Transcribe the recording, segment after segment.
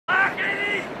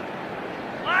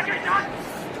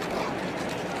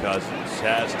Cousins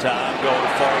has time, going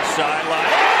far sideline.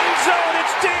 End zone,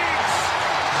 it's Diggs!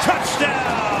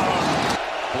 Touchdown!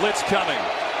 Blitz coming.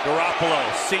 Garoppolo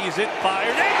sees it,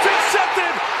 fired,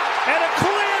 intercepted! And a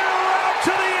clear route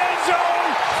to the end zone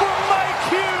for Mike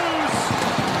Hughes!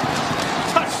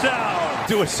 Touchdown!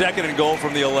 Do a second and goal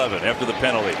from the 11 after the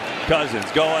penalty. Cousins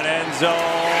going end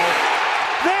zone.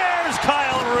 There's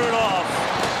Kyle Rudolph!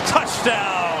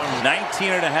 Touchdown!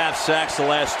 19.5 sacks the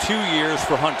last 2 years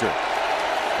for Hunter.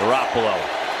 Garoppolo,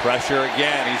 pressure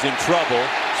again, he's in trouble.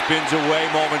 Spins away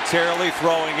momentarily,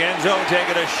 throwing end zone,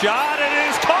 taking a shot, and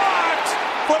it is caught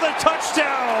for the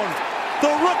touchdown! The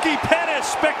rookie pen is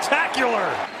spectacular!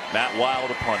 Matt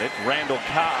Wild to punt it. Randall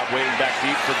Cobb waiting back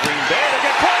deep for Green Bay. They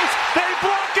get close, they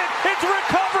block it, it's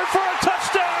recovered for a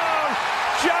touchdown!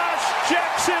 Josh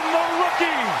Jackson, the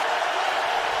rookie!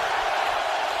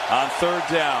 On third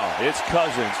down, it's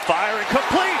Cousins, firing,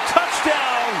 complete,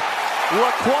 touchdown!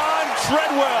 Laquan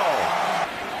Treadwell.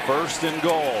 First and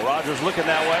goal. Rodgers looking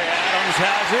that way. Adams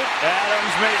has it.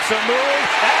 Adams makes a move.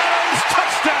 Adams,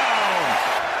 touchdown!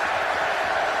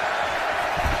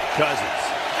 Cousins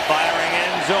firing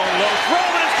end zone low throw,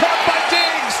 and it's caught by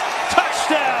Diggs.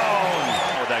 Touchdown!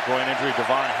 With that groin injury,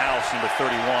 Devon House, number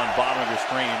 31, bottom of your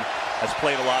screen, has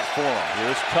played a lot for him.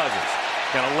 Here's Cousins.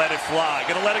 Gonna let it fly.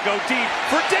 Gonna let it go deep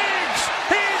for Diggs.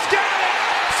 He's got it!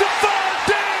 Stephon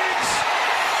Diggs!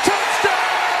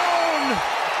 Touchdown!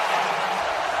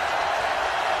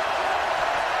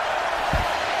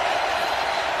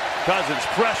 Cousins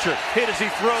pressure. Hit as he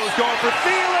throws. Going for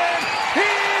Thielen.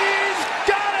 He's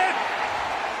got it!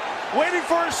 Waiting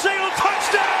for a single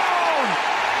touchdown!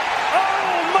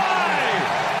 Oh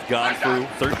my! Gone through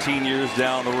 13 years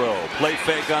down the road. Play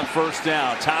fake on first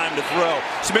down. Time to throw.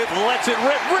 Smith lets it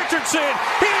rip. Richardson.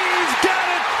 He's got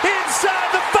it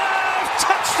inside the 5.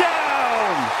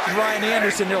 Touchdown! Ryan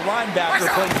Anderson, their linebacker,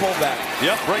 playing fullback.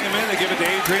 Yep, bring him in. They give it to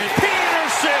Adrian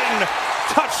Peterson.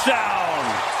 Touchdown!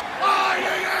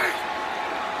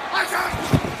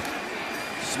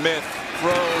 Smith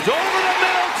throws over the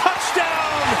middle.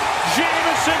 Touchdown!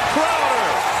 Jamison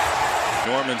Crowder.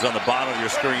 Norman's on the bottom of your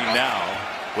screen now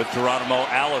with Geronimo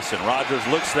Allison. Rodgers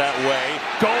looks that way,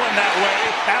 going that way.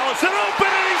 Allison open,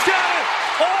 and he's got it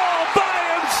all by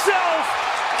himself.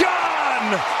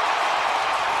 Gone.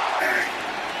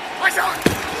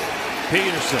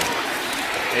 Peterson.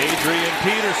 Adrian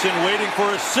Peterson waiting for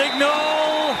a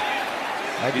signal.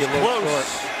 He's close.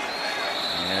 Short.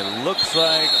 And it looks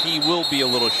like he will be a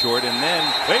little short, and then,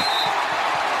 wait.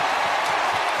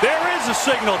 There is a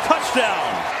signal,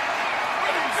 touchdown.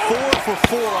 4 for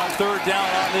 4 on third down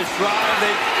on this drive.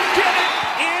 They get it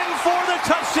in for the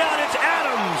touchdown. It's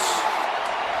Adams.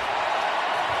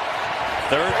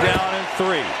 Third down and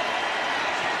 3.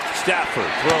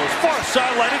 Stafford throws far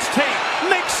sideline. It's Tate.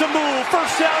 Makes a move.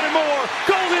 First down and more.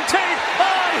 Golden Tate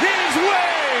on his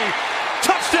way.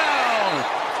 Touchdown.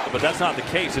 But that's not the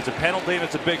case. It's a penalty, and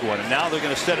it's a big one. And now they're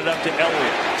going to set it up to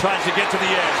Elliott. Tries to get to the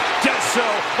edge. Does so.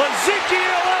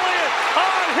 Ezekiel Elliott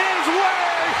on his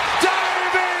way.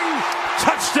 Diving.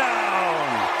 Touchdown.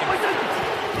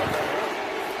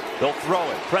 They'll throw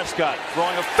it. Prescott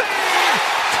throwing a fade.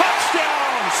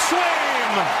 Touchdown.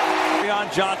 Swaim.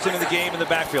 Kerryon Johnson in the game in the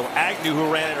backfield. Agnew,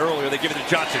 who ran it earlier, they give it to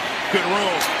Johnson. Good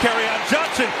room. Kerryon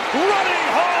Johnson running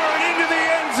hard into the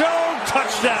end zone.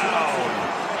 Touchdown.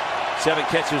 7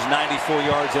 catches, 94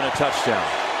 yards, and a touchdown.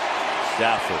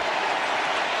 Stafford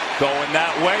going that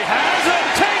way. Has it.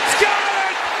 Tate's got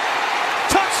it.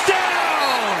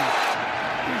 Touchdown.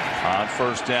 On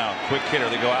first down. Quick hitter.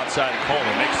 They go outside.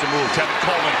 Coleman makes the move. Tevin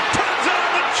Coleman turns on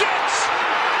the Jets.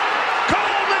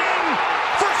 Coleman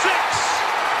for 6.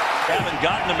 Haven't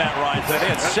gotten to Matt Ryan. They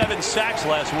had 7 sacks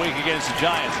last week against the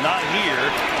Giants. Not here.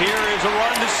 Here is a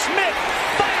run to Smith.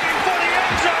 Fighting for the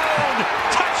end zone.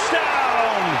 Touchdown.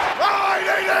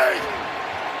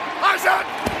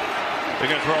 They're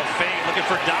going to throw a fade, looking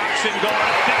for Dotson, going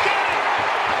up to get it.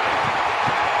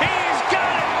 He's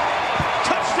got it.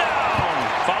 Touchdown.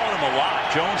 Followed him a lot.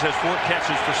 Jones has 4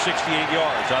 catches for 68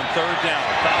 yards on third down.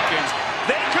 Falcons,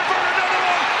 they convert another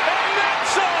one, and then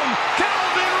some.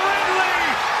 Calvin Ridley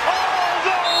all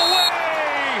the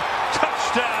way.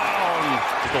 Touchdown.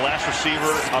 He's the last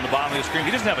receiver on the bottom of the screen.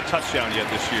 He doesn't have a touchdown yet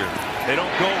this year. They don't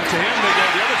go to him. They go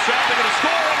to the other side. They're going to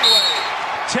score anyway.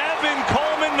 Tevin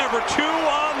Coleman, number 2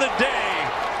 on the day.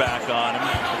 Back on him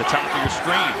at the top of your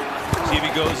screen. See if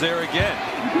he goes there again.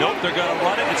 Nope, they're going to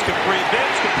run it. It's Capri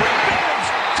Bibbs.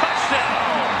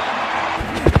 Touchdown.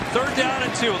 Third down and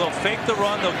 2. They'll fake the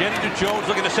run. They'll get into Jones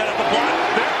looking to set up the block.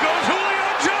 There goes Julio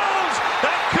Jones.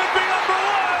 That could be number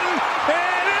 1.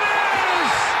 And it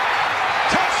is.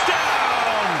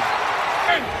 Touchdown.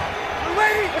 Hey,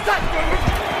 wait.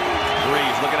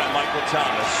 looking at Michael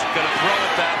Thomas. Gonna throw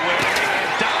it that way.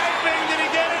 Diving, did he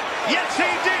get it? Yes, he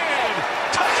did!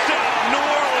 Touchdown, New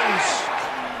Orleans!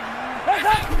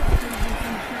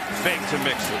 Fake to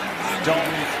Mixon.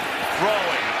 Dalton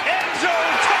throwing. End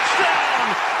zone, touchdown!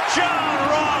 John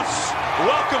Ross,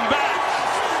 welcome back.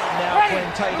 Now playing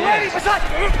tight end.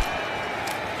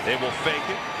 They will fake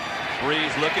it. Breeze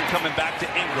looking, coming back to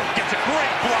Ingram. Gets a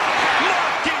great block.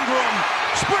 Mark Ingram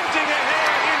sprinting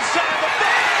ahead inside the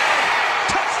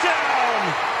 5. Touchdown!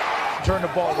 Turn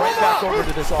the ball right back over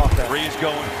to this offense. Breeze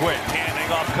going quick, handing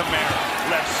off Kamara.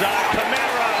 Left side,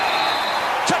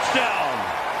 Kamara. Touchdown!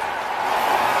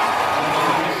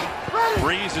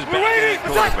 Breeze is back in his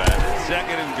quarterback.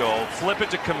 Second and goal. Flip it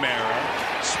to Kamara.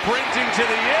 Sprinting to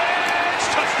the edge.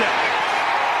 Touchdown!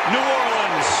 New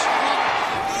Orleans.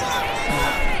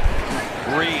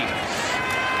 Breeze.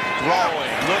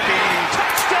 Throwing. Looking.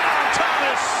 Touchdown,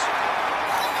 Thomas!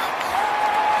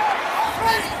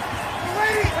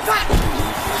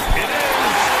 It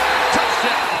is.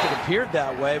 Touchdown! It appeared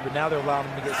that way, but now they're allowing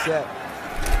him to get set.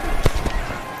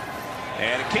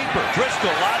 And a keeper.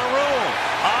 Driscoll, a lot of room.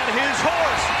 On his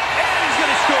horse. And he's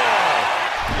going to score.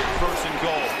 First and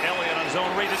goal. Elliott on his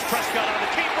own read. It's Prescott on the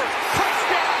keeper.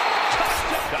 Prescott!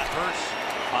 Touchdown! Got Hurts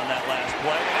on that last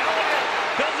play. And Elliott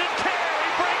doesn't care. He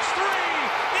breaks 3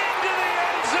 into the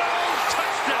end zone.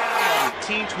 Touchdown!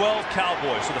 18-12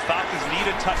 Cowboys. So the Falcons need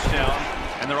a touchdown,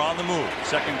 and they're on the move.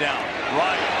 Second down.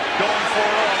 Ryan going for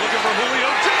it all. Looking for Julio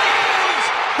Jones.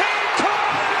 He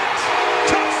caught it!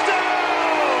 Touchdown!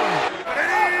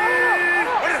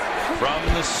 From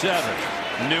the 7.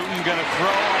 Newton going to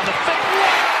throw on the fake.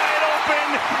 Wide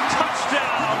open.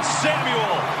 Touchdown,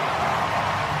 Samuel.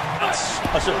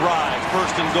 A surprise.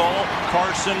 First and goal.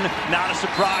 Carson, not a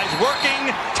surprise.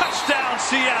 Working. Touchdown,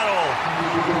 Seattle.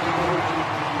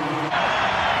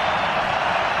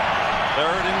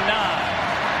 3rd and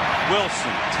 9.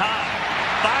 Wilson, time.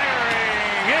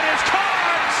 Firing. It is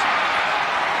caught.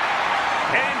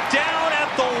 And down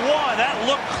at the 1. That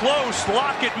looked close.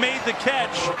 Lockett made the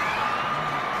catch.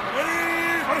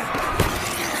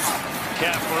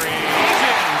 McCaffrey is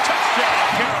in. Touchdown,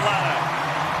 Carolina.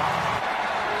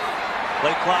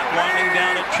 Play clock winding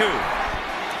down at 2.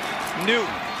 Newton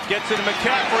gets it to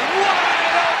McCaffrey.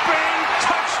 Wide open.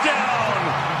 Touchdown.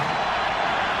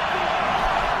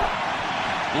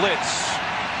 Blitz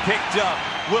picked up.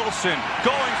 Wilson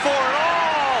going for it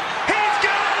all. He's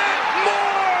got it.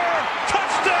 More.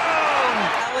 Touchdown.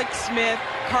 Alex Smith,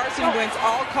 Carson Wentz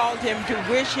all called him to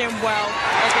wish him well,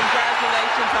 and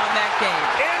congratulations on that game.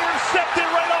 Intercepted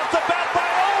right off the bat by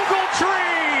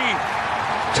Ogletree.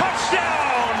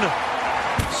 Touchdown.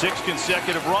 6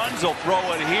 consecutive runs. They'll throw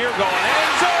it here. Going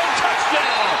end zone.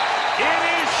 Touchdown. It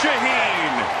is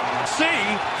Shaheen.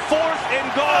 See, 4th and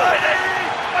goal.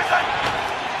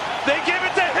 They give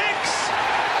it to Hicks.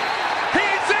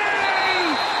 He's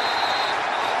in.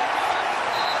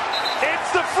 It's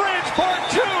the Fridge Part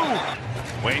 2.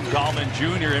 Wayne Gallman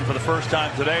Jr. in for the first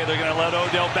time today. They're going to let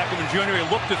Odell Beckham Jr. He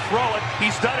looked to throw it.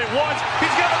 He's done it once.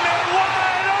 He's got a man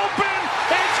wide open.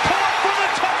 It's caught for the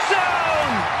touchdown.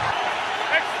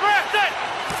 Express it.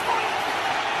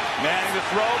 Manning to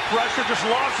throw. Pressure just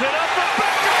lofts it up for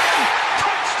Beckham.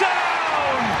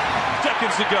 Touchdown.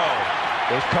 Seconds to go.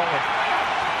 There's Cohen.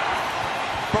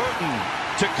 Burton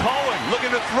to Cohen.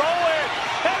 Looking to throw it.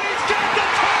 And he's got the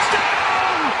touchdown.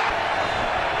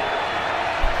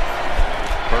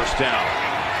 First down.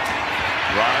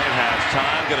 Ryan has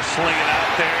time. Going to sling it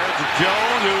out there to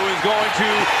Jones, who is going to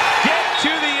get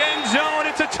to the end zone.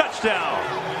 It's a touchdown.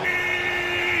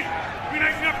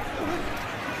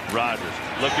 Rodgers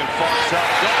looking far side.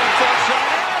 Going far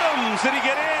side. Adams. Did he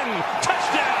get in?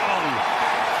 Touchdown.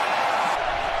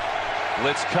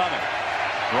 Blitz coming.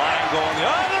 Ryan going the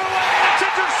other way. It's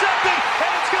intercepted.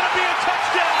 And it's going to be a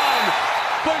touchdown.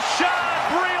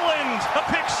 Bashaud Breeland. A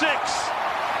pick 6.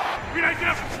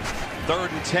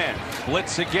 3rd and 10.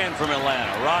 Blitz again from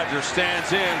Atlanta. Rodgers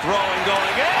stands in, throwing,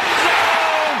 going end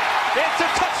zone. It's a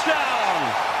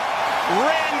touchdown.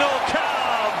 Randall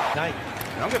Cobb. Night.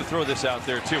 I'm going to throw this out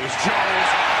there too. It's Jones.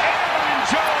 Aaron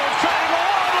Jones trying to go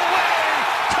all the way.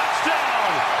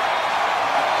 Touchdown.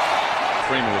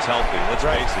 Freeman was healthy. Let's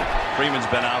face it. Freeman's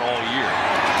been out all year.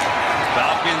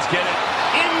 Falcons get it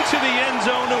into the end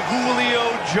zone to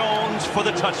Julio Jones for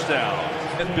the touchdown.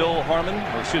 And Bill Harmon,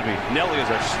 Nelly is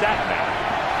our stat man.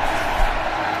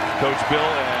 Coach Bill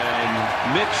and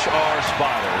Mitch are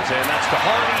spotters. And that's to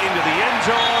Hardy into the end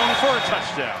zone for a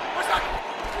touchdown.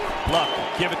 Luck,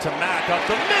 give it to Mack up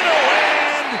the middle,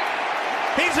 and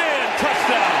he's in.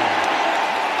 Touchdown.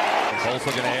 Colts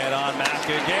looking to add on. Mack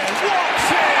again.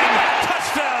 Walks in.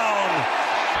 Touchdown.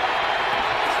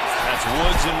 That's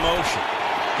Woods in motion.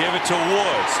 Give it to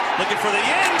Woods. Looking for the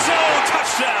end zone.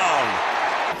 Touchdown.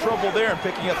 Trouble there and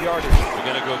picking up yardage. They're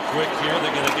going to go quick here.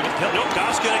 They're going to give it. No,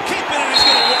 Goff's going to keep it, and he's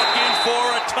going to walk in for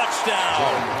a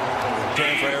touchdown.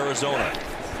 10 for Arizona.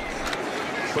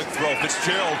 Quick throw.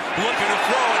 Fitzgerald looking to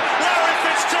throw it. Larry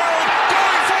Fitzgerald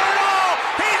going for it all.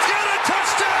 He's got a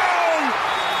touchdown.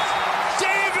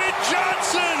 David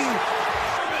Johnson.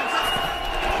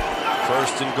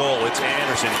 First and goal. It's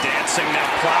Anderson dancing now,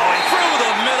 plowing through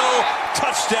the middle.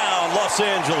 Touchdown, Los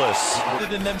Angeles. Other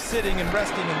than them sitting and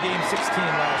resting in game 16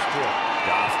 last year.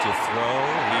 Goff to throw.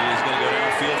 He is going to go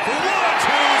downfield for Woods.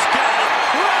 Who's got it?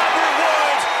 Robert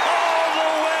Woods all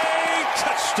the way.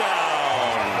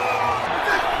 Touchdown.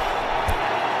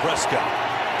 Prescott.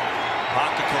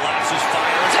 Pocket collapses,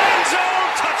 fires. End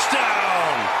zone.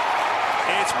 Touchdown.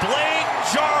 It's Blake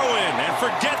Jarwin. And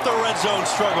forget the red zone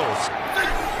struggles.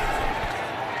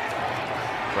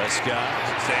 Prescott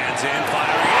stands in,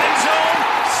 firing end zone.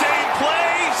 Same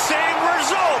play, same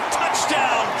result.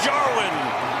 Touchdown, Jarwin.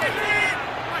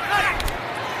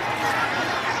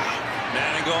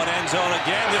 Manning going end zone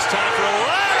again. This time for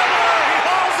Latimer. He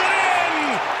hauls it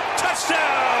in.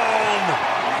 Touchdown.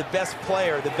 The best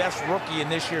player, the best rookie in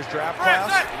this year's draft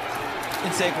class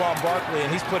in Saquon Barkley,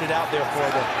 and he's put it out there for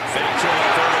them. Fake to the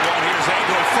 31. Here's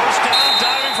Ingram. First down,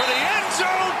 diving for the end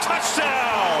zone. Touchdown.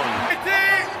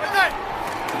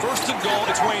 First and goal,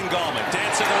 it's Wayne Gallman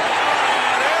dancing around,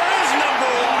 and there is number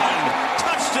one.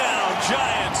 Touchdown,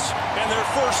 Giants, and their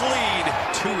first lead.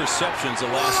 2 receptions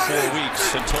the last 4 weeks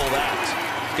until that.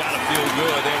 Gotta feel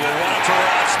good. They will run it to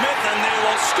Rod Smith, and they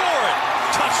will score it.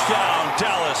 Touchdown,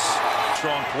 Dallas.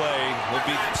 Strong play. Will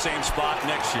be same spot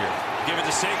next year. Give it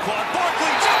to Saquon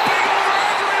Barkley, jumping over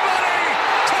everybody.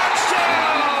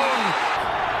 Touchdown.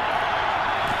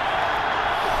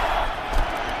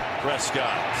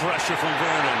 Prescott, pressure from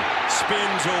Vernon,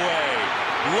 spins away,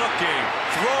 looking,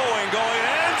 throwing, going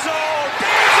end zone,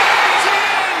 defense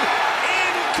in,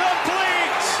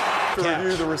 incomplete. To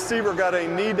review, the receiver got a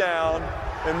knee down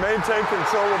and maintained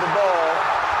control of the ball.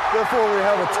 Therefore, we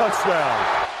have a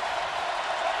touchdown.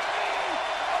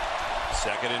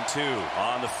 2nd and 2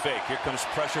 on the fake. Here comes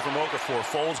pressure from Okafor.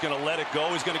 Foles going to let it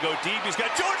go. He's going to go deep. He's got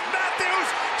George Matthews.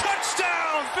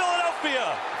 Touchdown,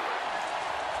 Philadelphia.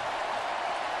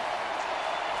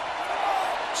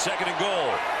 2nd and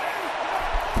goal.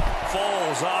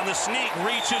 Foles on the sneak,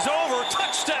 reaches over,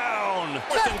 touchdown!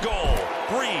 4th and goal.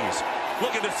 Breeze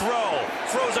looking to throw,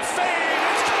 throws a fade,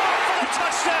 it's caught for the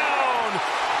touchdown!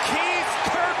 Keith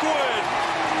Kirkwood.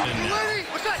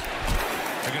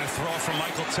 They're going to throw from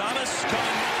Michael Thomas.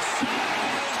 Coming